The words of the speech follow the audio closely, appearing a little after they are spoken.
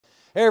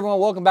Hey everyone,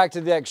 welcome back to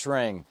the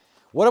X-Ring.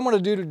 What I'm going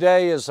to do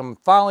today is I'm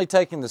finally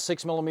taking the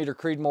 6mm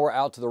Creedmoor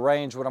out to the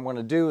range. What I'm going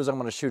to do is I'm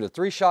going to shoot a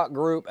 3-shot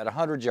group at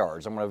 100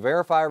 yards. I'm going to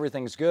verify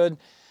everything's good.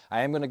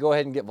 I am going to go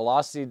ahead and get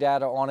velocity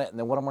data on it, and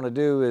then what I'm going to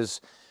do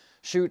is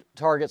shoot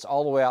targets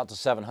all the way out to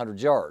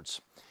 700 yards.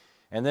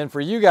 And then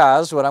for you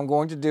guys, what I'm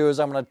going to do is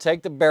I'm going to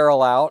take the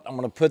barrel out, I'm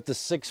going to put the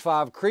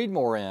 6.5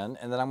 Creedmoor in,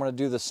 and then I'm going to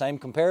do the same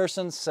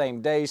comparisons,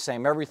 same day,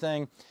 same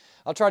everything.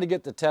 I'll try to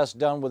get the test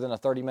done within a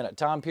 30-minute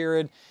time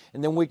period,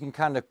 and then we can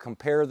kind of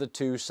compare the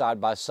two side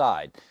by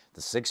side.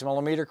 The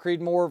 6mm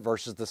Creedmoor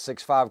versus the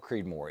 6.5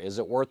 Creedmoor. Is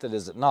it worth it?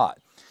 Is it not?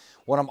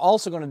 What I'm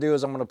also going to do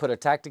is I'm going to put a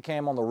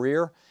Tacticam on the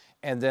rear,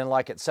 and then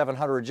like at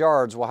 700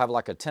 yards, we'll have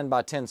like a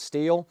 10x10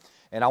 steel,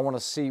 and I want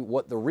to see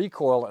what the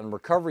recoil and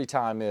recovery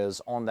time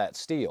is on that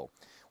steel.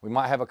 We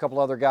might have a couple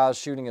other guys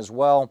shooting as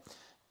well,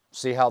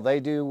 see how they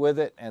do with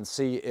it, and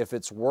see if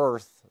it's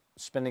worth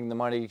spending the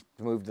money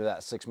to move to that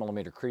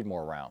 6mm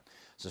Creedmoor round.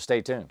 So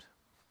stay tuned.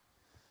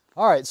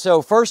 All right,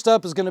 so first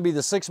up is going to be the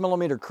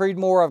 6mm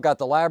Creedmoor. I've got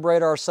the lab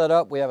radar set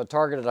up. We have a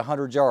target at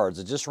 100 yards.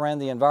 I just ran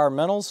the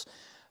environmentals.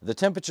 The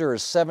temperature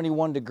is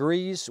 71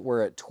 degrees.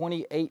 We're at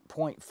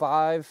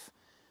 28.5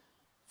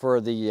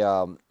 for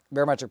the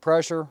barometric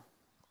pressure,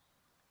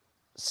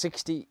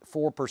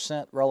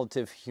 64%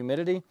 relative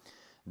humidity.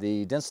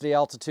 The density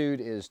altitude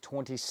is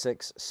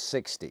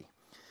 2660.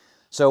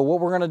 So what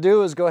we're going to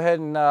do is go ahead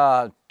and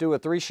do a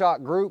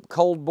 3-shot group,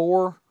 cold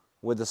bore,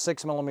 with the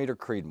 6mm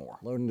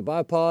Creedmoor. Loading the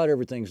bipod,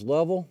 everything's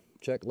level.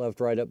 Check left,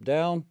 right, up,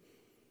 down.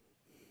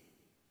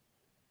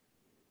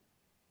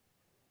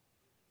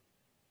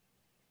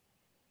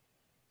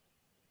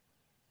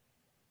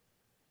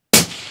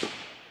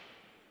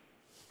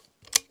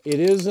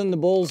 It is in the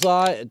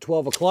bullseye at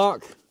 12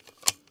 o'clock,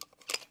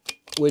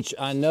 which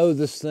I know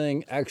this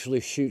thing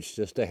actually shoots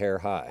just a hair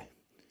high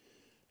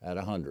at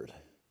 100.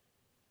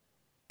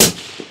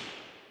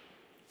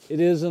 It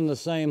is in the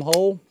same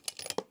hole.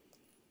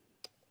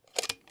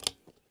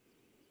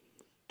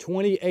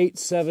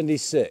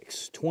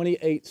 2876,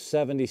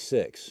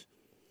 2876,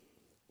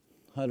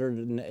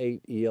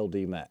 108 ELD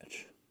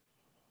match.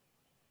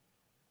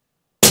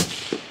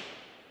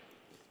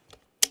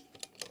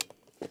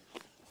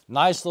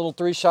 Nice little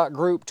 3-shot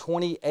group,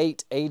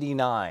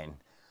 2889.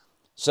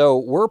 So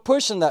we're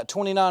pushing that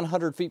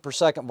 2,900 feet per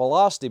second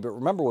velocity, but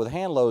remember with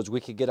hand loads,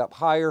 we could get up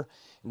higher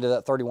into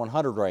that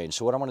 3,100 range.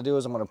 So what I'm going to do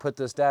is I'm going to put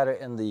this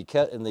data in the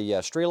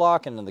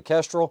Strelock and in the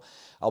Kestrel.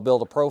 I'll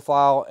build a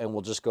profile and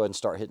we'll just go ahead and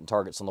start hitting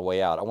targets on the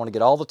way out. I want to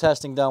get all the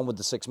testing done with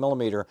the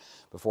 6mm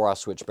before I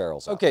switch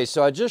barrels out. Okay,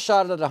 so I just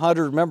shot it at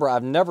 100. Remember,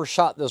 I've never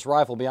shot this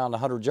rifle beyond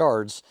 100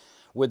 yards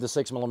with the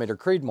 6mm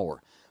Creedmoor.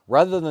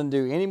 Rather than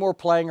do any more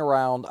playing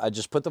around, I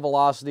just put the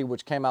velocity,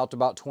 which came out to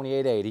about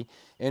 2880,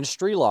 in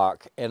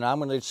Strelock, and I'm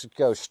going to just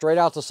go straight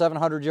out to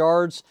 700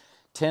 yards,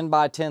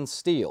 10x10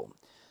 steel.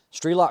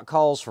 Strelock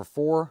calls for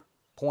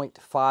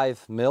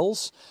 4.5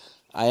 mils.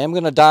 I am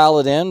going to dial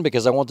it in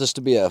because I want this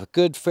to be a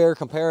good, fair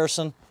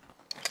comparison.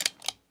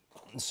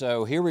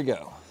 So here we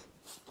go.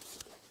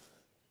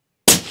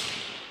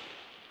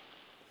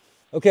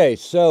 Okay,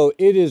 so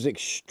it is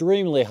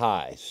extremely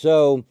high.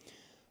 So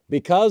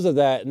because of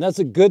that, and that's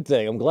a good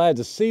thing, I'm glad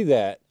to see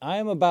that, I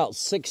am about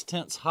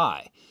 0.6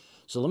 high.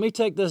 So let me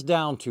take this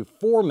down to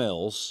 4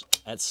 mils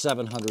at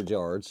 700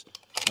 yards,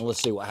 and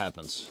let's see what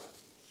happens.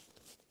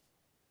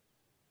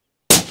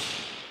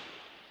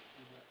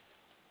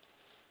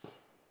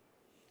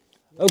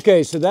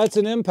 Okay, so that's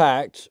an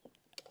impact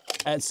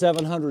at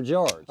 700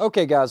 yards.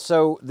 Okay guys,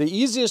 so the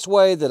easiest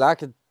way that I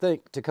could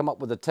think to come up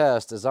with a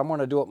test is I'm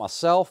going to do it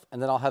myself,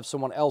 and then I'll have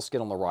someone else get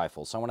on the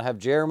rifle. So I'm going to have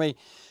Jeremy,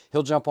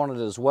 he'll jump on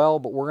it as well,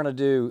 but we're going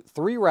to do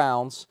 3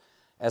 rounds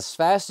as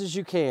fast as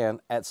you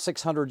can at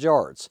 600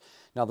 yards.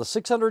 Now the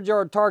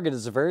 600-yard target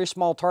is a very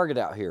small target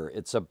out here.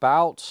 It's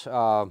about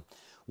 1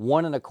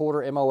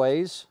 1/4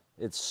 MOAs.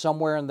 It's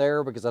somewhere in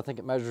there because I think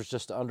it measures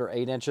just under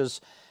 8 inches,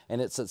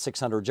 and it's at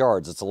 600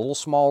 yards. It's a little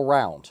small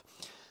round.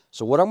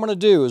 So what I'm going to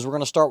do is we're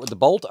going to start with the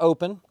bolt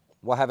open.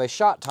 We'll have a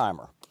shot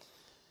timer.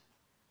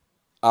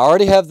 I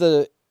already have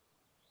the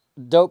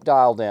dope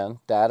dialed in,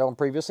 data on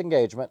previous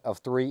engagement, of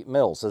 3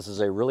 mils. This is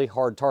a really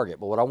hard target,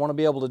 but what I want to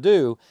be able to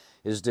do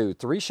is do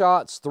 3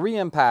 shots, 3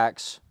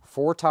 impacts,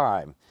 4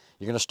 time.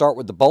 You're going to start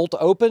with the bolt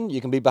open. You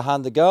can be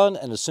behind the gun,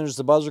 and as soon as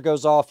the buzzer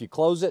goes off, you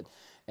close it.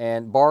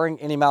 And barring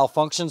any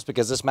malfunctions,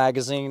 because this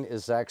magazine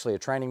is actually a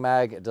training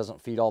mag, it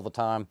doesn't feed all the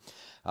time,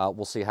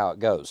 we'll see how it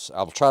goes.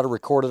 I'll try to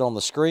record it on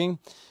the screen,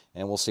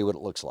 and we'll see what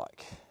it looks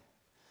like.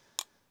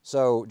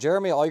 So,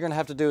 Jeremy, all you're going to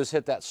have to do is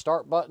hit that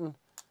start button,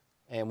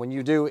 and when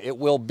you do, it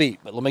will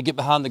beep. But let me get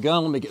behind the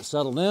gun, let me get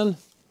settled in.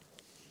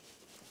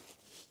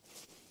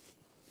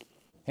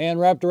 Hand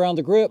wrapped around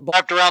the grip.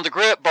 Wrapped around the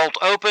grip, bolt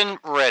open,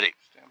 ready.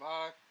 Stand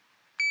by.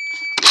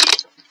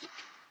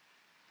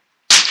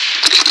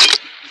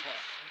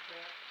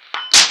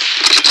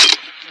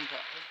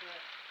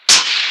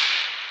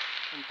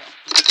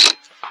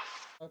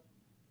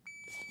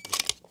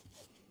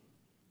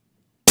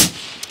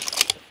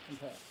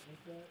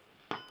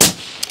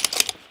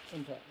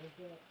 Impact.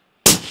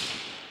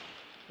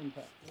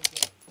 Impact.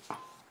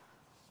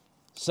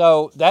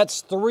 So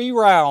that's 3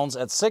 rounds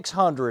at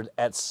 600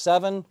 at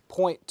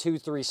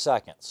 7.23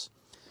 seconds.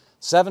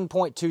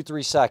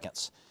 7.23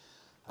 seconds.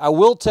 I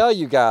will tell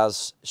you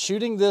guys,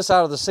 shooting this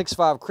out of the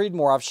 6.5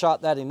 Creedmoor, I've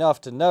shot that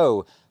enough to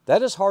know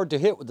that is hard to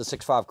hit with the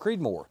 6.5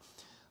 Creedmoor.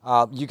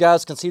 You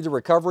guys can see the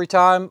recovery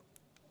time.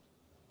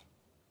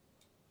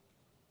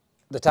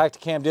 The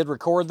Tacticam did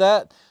record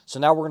that. So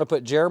now we're going to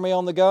put Jeremy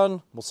on the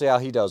gun. We'll see how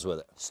he does with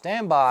it.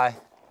 Stand by.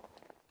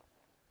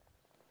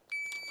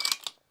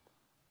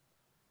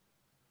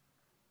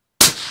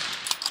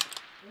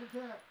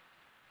 Impact.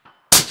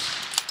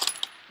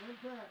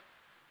 Impact.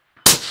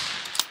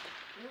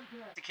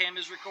 Impact. The cam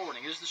is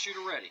recording. Is the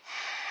shooter ready?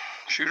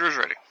 Shooter is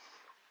ready.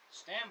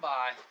 Stand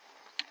by.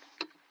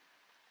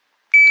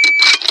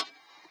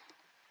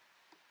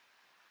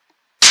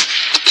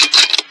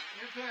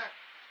 Impact.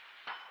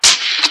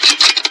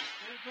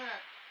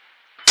 Impact.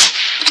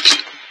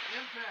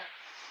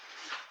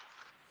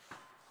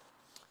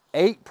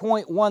 Impact.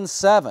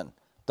 8.17.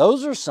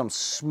 Those are some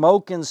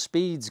smoking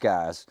speeds,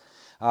 guys.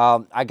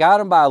 I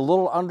got him by a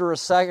little under a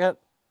second,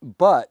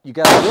 but you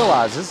got to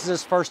realize this is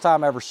his first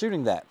time ever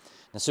shooting that.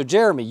 And so,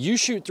 Jeremy, you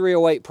shoot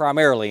 308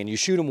 primarily, and you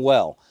shoot them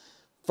well.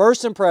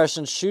 First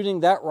impression, shooting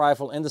that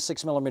rifle in the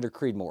 6mm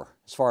Creedmoor,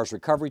 as far as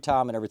recovery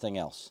time and everything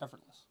else.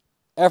 Effortless.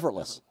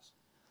 Effortless.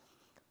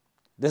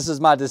 This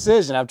is my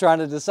decision. I'm trying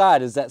to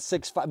decide, is that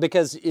 6.5,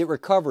 because it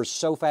recovers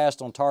so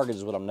fast on target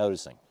is what I'm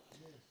noticing.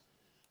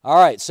 All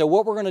right, so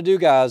what we're going to do,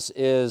 guys,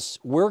 is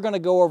we're going to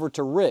go over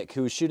to Rick,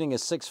 who's shooting a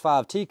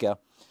 6.5 Tikka,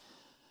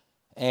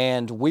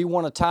 and we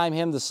want to time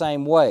him the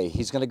same way.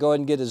 He's going to go ahead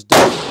and get his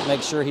dope,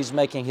 make sure he's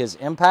making his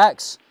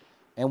impacts,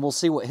 and we'll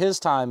see what his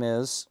time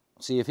is,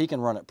 see if he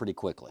can run it pretty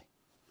quickly.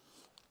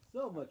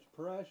 So much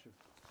pressure.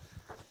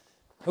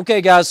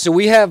 Okay, guys, so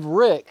we have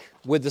Rick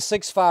with the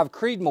 6.5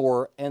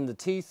 Creedmoor and the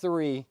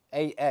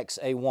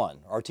T3AX-A1,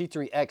 or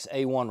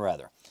T3X-A1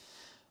 rather.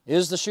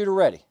 Is the shooter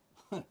ready?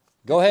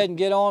 Go ahead and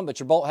get on, but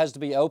your bolt has to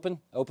be open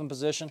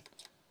position.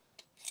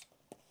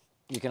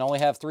 You can only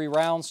have 3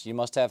 rounds. You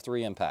must have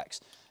 3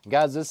 impacts. And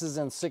guys, this is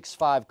in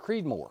 6.5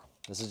 Creedmoor.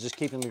 This is just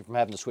keeping me from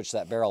having to switch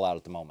that barrel out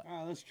at the moment. All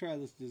right, let's try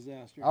this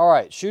disaster. All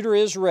right, shooter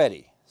is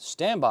ready.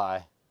 Stand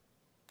by.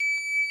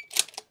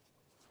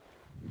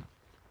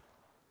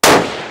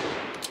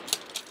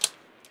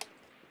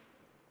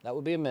 That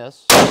would be a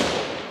miss.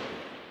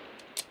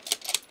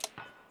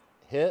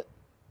 Hit.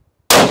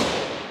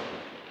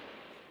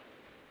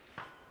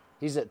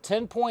 He's at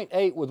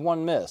 10.8 with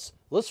 1 miss.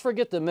 Let's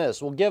forget the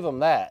miss. We'll give him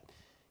that.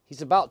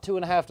 He's about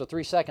 2.5 to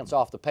 3 seconds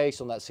off the pace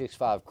on that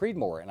 6.5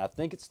 Creedmoor, and I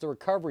think it's the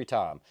recovery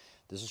time.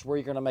 This is where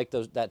you're going to make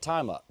that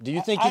time up. Do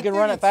you think you can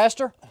run it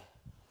faster?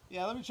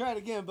 Yeah, let me try it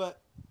again, but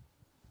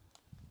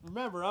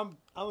remember, I'm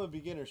a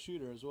beginner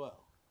shooter as well.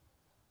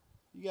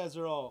 You guys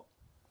are all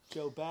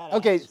Joe Badass.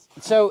 Okay,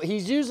 so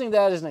he's using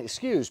that as an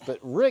excuse, but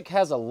Rick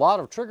has a lot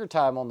of trigger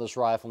time on this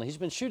rifle, and he's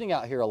been shooting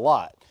out here a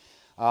lot.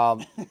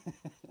 All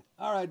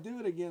right, do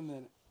it again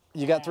then.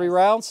 You got 3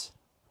 rounds?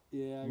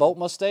 Yeah. Bolt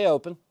must stay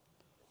open.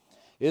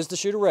 Is the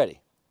shooter ready?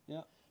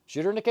 Yeah.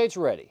 Shooter indicates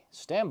ready.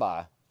 Stand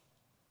by.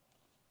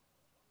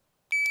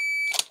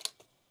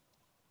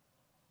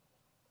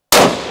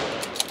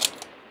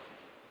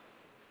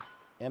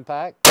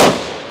 Impact.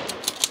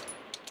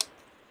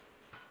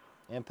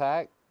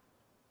 Impact.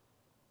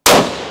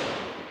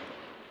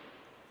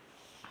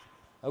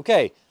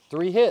 Okay,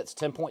 3 hits,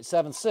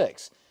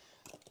 10.76.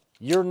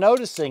 You're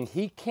noticing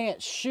he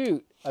can't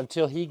shoot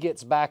until he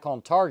gets back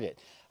on target.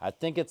 I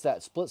think it's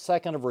that split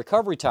second of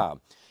recovery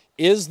time.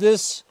 Is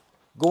this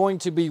going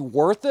to be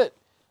worth it?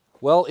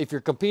 Well, if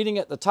you're competing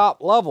at the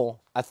top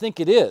level, I think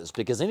it is,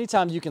 because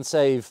anytime you can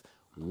save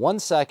 1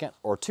 second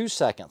or 2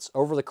 seconds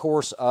over the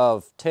course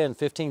of 10,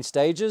 15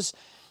 stages,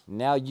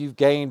 now you've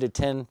gained a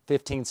 10,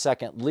 15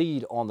 second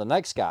lead on the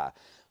next guy.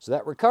 So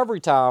that recovery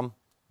time,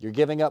 you're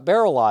giving up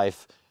barrel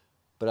life,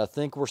 but I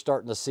think we're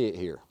starting to see it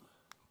here.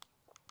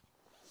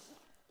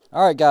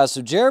 All right, guys,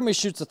 so Jeremy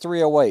shoots a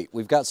 308.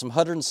 We've got some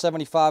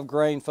 175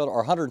 grain, or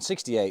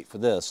 168 for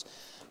this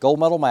gold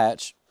medal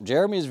match.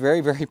 Jeremy is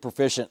very, very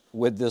proficient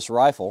with this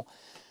rifle.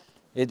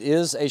 It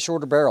is a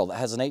shorter barrel that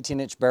has an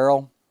 18-inch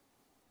barrel.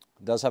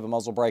 It does have a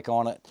muzzle brake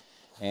on it,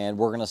 and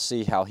we're going to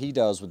see how he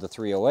does with the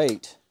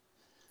 308.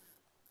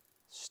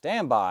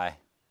 Stand by.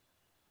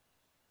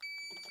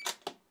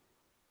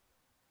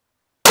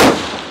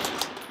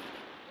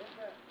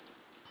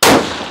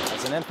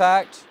 That's an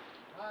impact.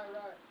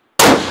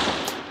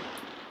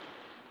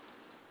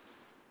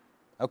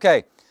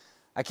 Okay,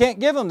 I can't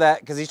give him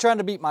that because he's trying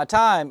to beat my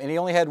time, and he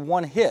only had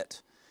 1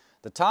 hit.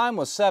 The time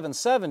was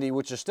 7:70,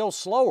 which is still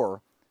slower,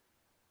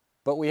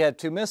 but we had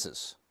 2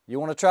 misses. You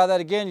want to try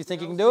that again? You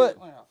think you can do it?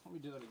 Yeah, let me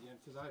do it again,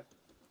 because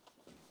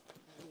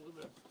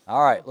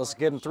All right, let's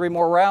give him 3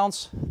 more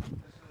rounds.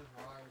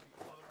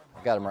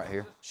 Got him right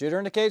here. Shooter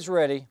indicates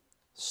ready.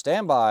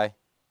 Stand by.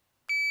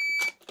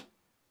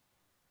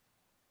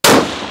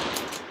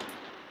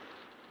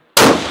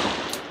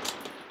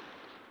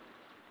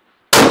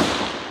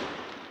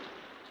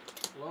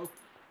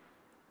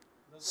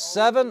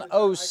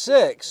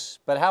 706,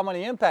 but how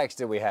many impacts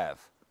did we have?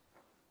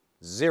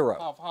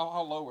 0.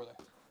 How low were they?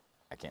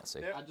 I can't see.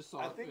 I just saw.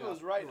 I think it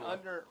was right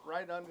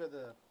under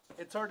the.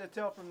 It's hard to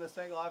tell from this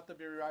angle. I have to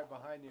be right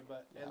behind you,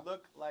 but it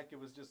looked like it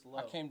was just low.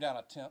 I came down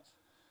a tenth.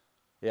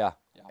 Yeah,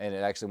 and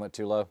it actually went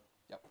too low?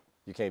 Yep.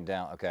 You came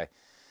down, okay.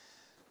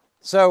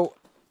 So,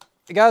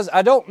 guys,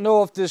 I don't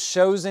know if this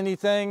shows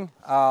anything.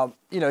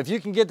 You know, if you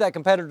can get that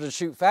competitor to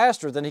shoot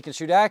faster, then he can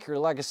shoot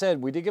accurately. Like I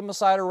said, we did give him a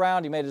sighter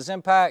round. He made his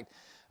impact.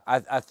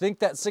 I think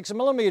that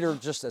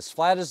 6mm, just as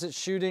flat as it's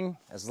shooting,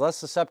 as less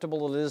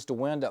susceptible it is to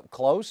wind up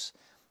close,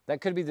 that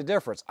could be the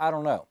difference. I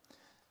don't know.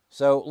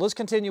 So let's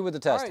continue with the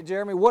test. All right,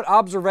 Jeremy, what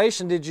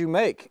observation did you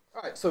make?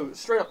 All right, so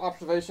straight up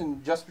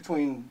observation just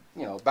between,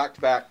 you know, back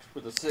to back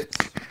with the 6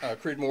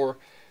 Creedmoor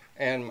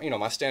and, you know,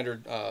 my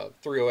standard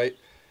 308.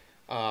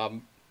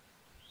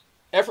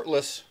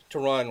 Effortless to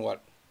run,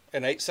 what,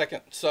 an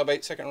 8-second, sub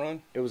 8-second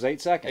run? It was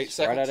 8 seconds. 8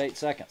 seconds. Right at 8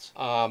 seconds.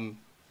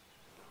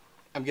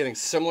 I'm getting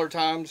similar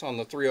times on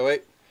the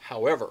 308.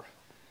 However,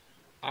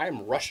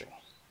 I'm rushing.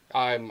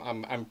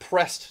 I'm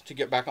pressed to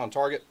get back on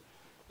target.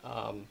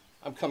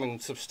 I'm coming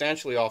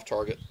substantially off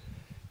target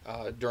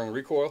during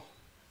recoil,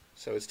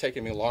 so it's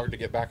taking me longer to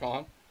get back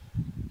on.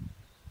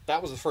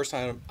 That was the first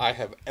time I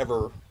have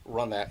ever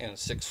run that in a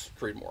 6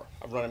 Creedmoor.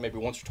 I've run it maybe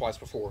once or twice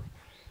before.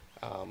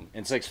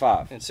 In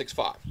 6.5. In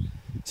 6.5.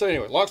 So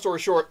anyway, long story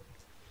short,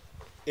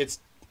 if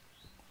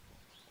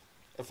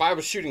I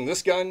was shooting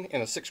this gun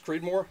in a 6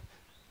 Creedmoor,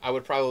 I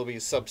would probably be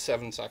sub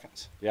 7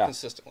 seconds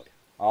consistently.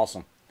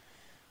 Awesome.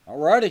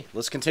 Alrighty,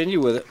 let's continue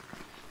with it.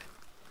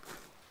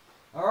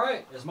 All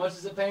right, as much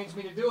as it pains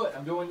me to do it,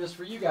 I'm doing this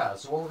for you guys.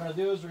 So what we're going to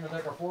do is we're going to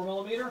take our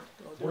 4mm.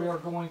 We are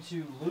going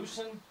to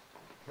loosen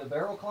the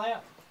barrel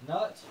clamp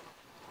nut.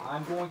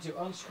 I'm going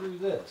to unscrew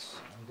this.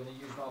 I'm going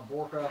to use my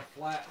Borka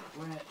flat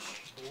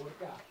wrench.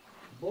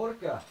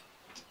 Borka.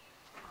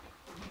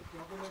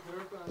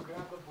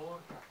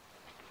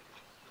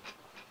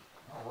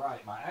 All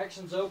right, my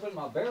action's open.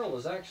 My barrel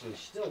is actually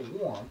still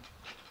warm.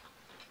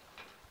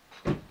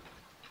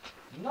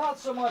 Not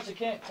so much I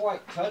can't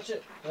quite touch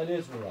it, but it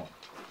is warm.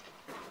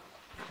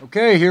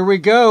 Okay, here we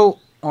go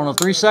on a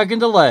 3-second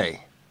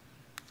delay.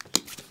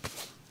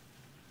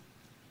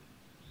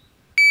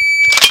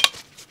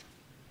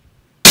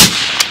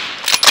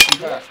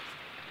 Impact.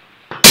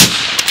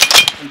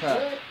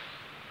 Impact.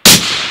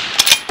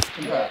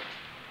 Impact.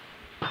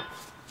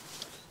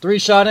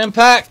 3-shot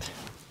impact.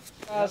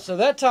 So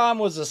that time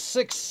was a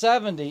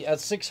 670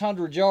 at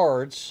 600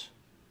 yards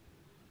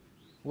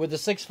with the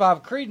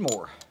 6.5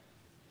 Creedmoor.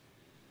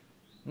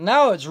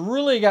 Now it's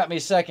really got me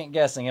second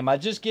guessing. Am I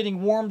just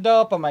getting warmed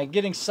up? Am I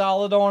getting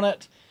solid on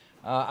it?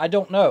 I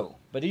don't know.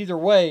 But either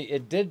way,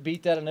 it did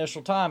beat that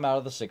initial time out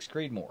of the 6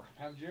 Creedmoor.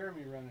 Have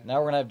Jeremy run it. Now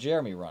we're going to have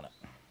Jeremy run it.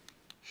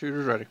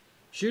 Shooter's ready.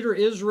 Shooter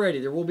is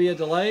ready. There will be a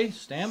delay.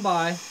 Stand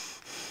by.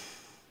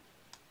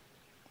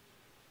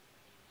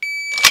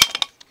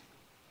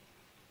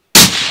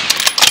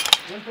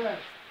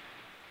 Impact.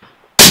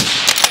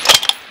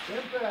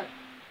 Impact.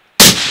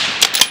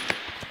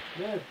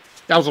 Good.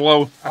 That was a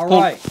low. All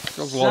right,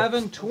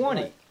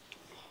 720.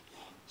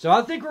 So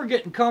I think we're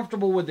getting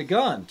comfortable with the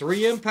gun.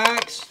 3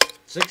 impacts,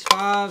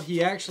 6.5.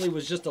 He actually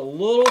was just a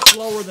little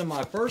slower than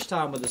my first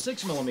time with the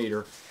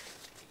 6mm.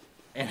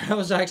 And I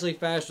was actually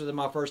faster than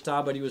my first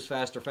time, but he was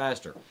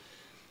faster.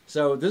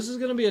 So this is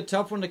going to be a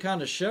tough one to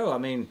kind of show. I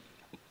mean,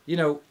 you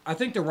know, I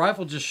think the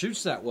rifle just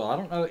shoots that well. I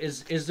don't know.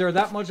 Is there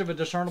that much of a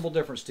discernible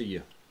difference to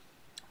you?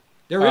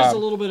 There is a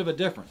little bit of a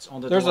difference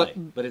on the delay,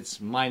 but it's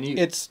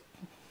minute.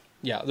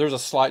 Yeah, there's a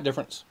slight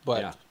difference,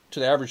 but to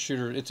the average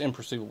shooter, it's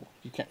imperceivable.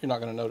 You're not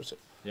going to notice it.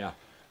 Yeah.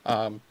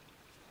 I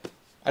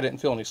didn't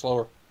feel any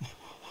slower.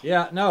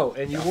 Yeah, no,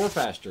 and you were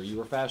faster. You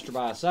were faster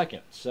by a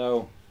second.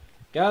 So,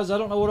 guys, I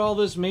don't know what all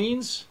this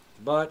means,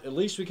 but at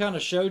least we kind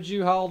of showed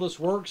you how all this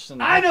works.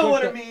 And I know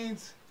what it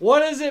means. What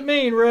does it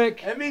mean,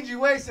 Rick? It means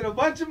you wasted a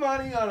bunch of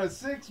money on a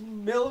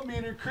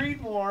 6mm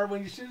Creedmoor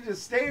when you should have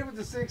just stayed with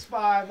the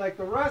 6.5 like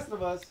the rest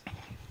of us.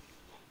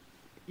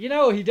 You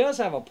know, he does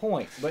have a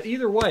point, but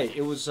either way,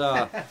 it was,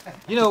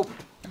 you know,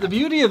 the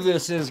beauty of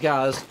this is,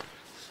 guys,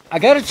 I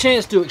got a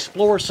chance to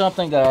explore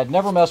something that I'd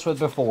never messed with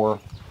before.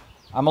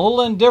 I'm a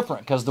little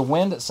indifferent because the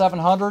wind at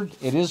 700,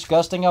 it is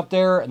gusting up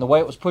there, and the way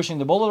it was pushing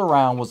the bullet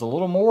around was a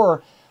little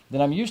more than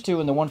I'm used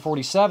to in the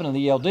 147 and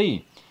the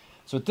ELD.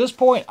 So at this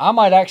point, I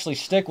might actually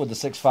stick with the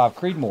 6.5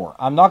 Creedmoor.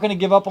 I'm not going to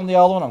give up on the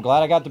other one. I'm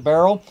glad I got the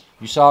barrel.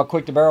 You saw how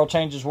quick the barrel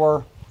changes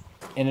were.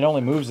 And it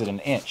only moves it an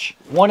inch.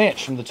 1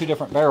 inch from the 2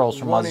 different barrels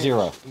from my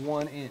 0.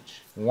 1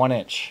 inch. 1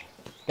 inch.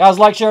 Guys,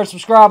 like, share, and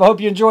subscribe. I hope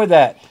you enjoyed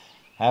that.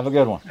 Have a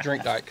good one.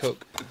 Drink Diet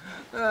Coke.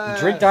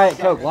 Drink Diet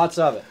Coke. Lots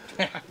of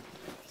it.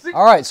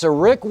 All right, so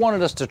Rick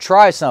wanted us to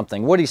try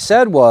something. What he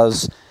said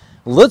was,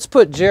 let's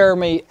put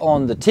Jeremy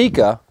on the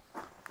Tika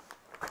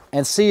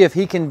and see if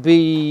he can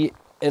be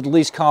at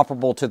least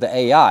comparable to the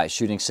AI,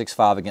 shooting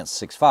 6.5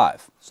 against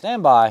 6.5.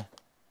 Stand by.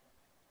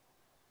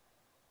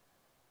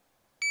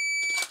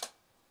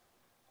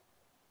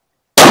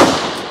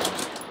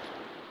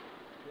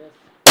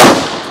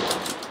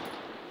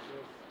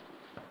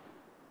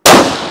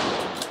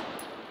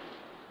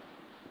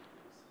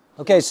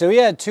 Okay, so he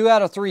had 2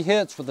 out of 3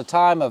 hits with a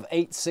time of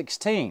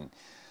 8:16.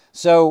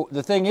 So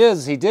the thing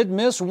is, he did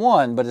miss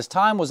one, but his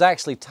time was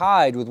actually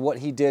tied with what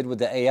he did with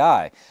the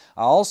AI.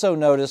 I also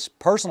noticed,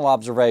 personal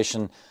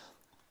observation,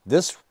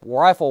 this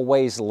rifle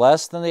weighs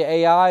less than the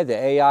AI. The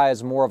AI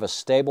is more of a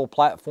stable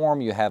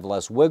platform. You have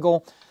less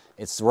wiggle.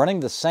 It's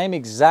running the same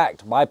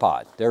exact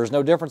bipod. There's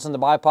no difference in the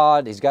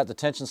bipod. He's got the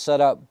tension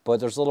set up, but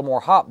there's a little more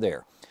hop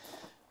there.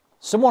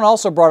 Someone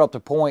also brought up the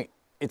point,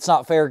 it's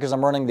not fair because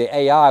I'm running the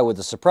AI with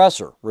the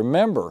suppressor.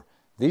 Remember,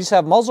 these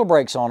have muzzle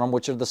brakes on them,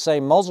 which are the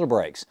same muzzle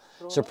brakes.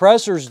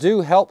 Suppressors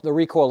do help the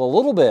recoil a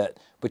little bit,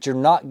 but you're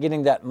not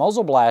getting that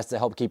muzzle blast to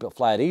help keep it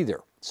flat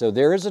either. So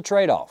there is a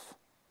trade-off.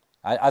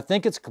 I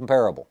think it's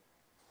comparable.